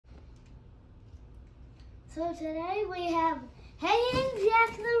So today we have Hanging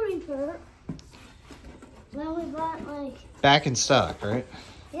Jack the Reaper. Well, we bought back in stock, right?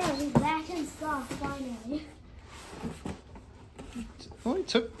 yeah, he's back in stock finally. Only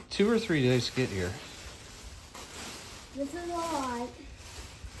took 2 or 3 days to get here. This is a lot.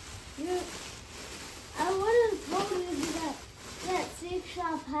 I would have told you that Seek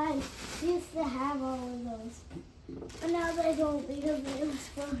Shop used to have all of those. But now they don't because it was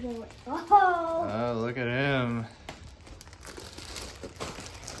frozen. Oh! Oh, look at him.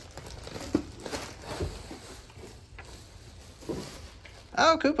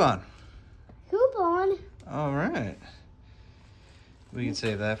 Oh, coupon. Coupon? All right. We can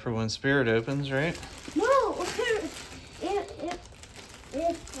save that for when Spirit opens, right? No!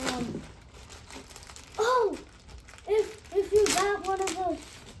 If you got one of those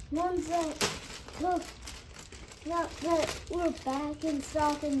ones that were back in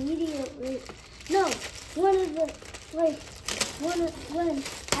stock immediately. No, one of the, when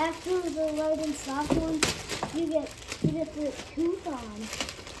after the right in stock ones, you get the coupon.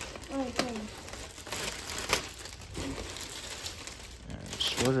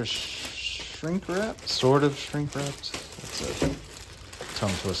 Sort of shrink wrapped. That's a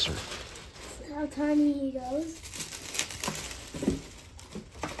tongue twister. How tiny he goes.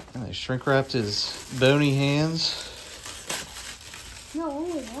 And shrink wrapped his bony hands. No,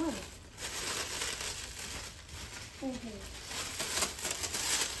 only one. Okay.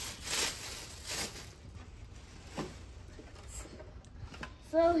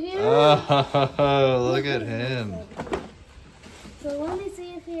 So here. Oh, look at him. So let me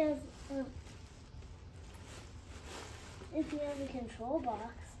see if he has a control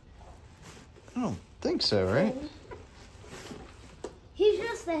box. I don't think so, right? He's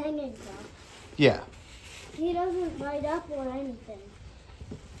just a hanging dog. Yeah. He doesn't light up or anything.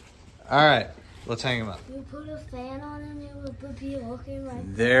 All right, let's hang him up. You put a fan on him, it would be looking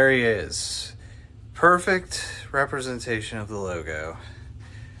like There he is. Perfect representation of the logo.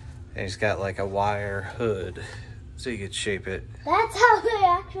 And he's got like a wire hood, so you could shape it. That's how they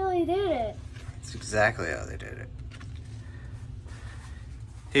actually did it. That's exactly how they did it.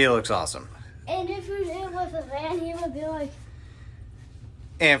 He looks awesome. And if you did it with a fan, he would be like...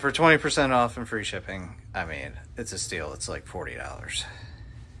 And for 20% off and free shipping, I mean, it's a steal. It's like $40.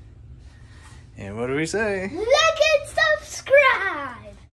 And what do we say? Like and subscribe!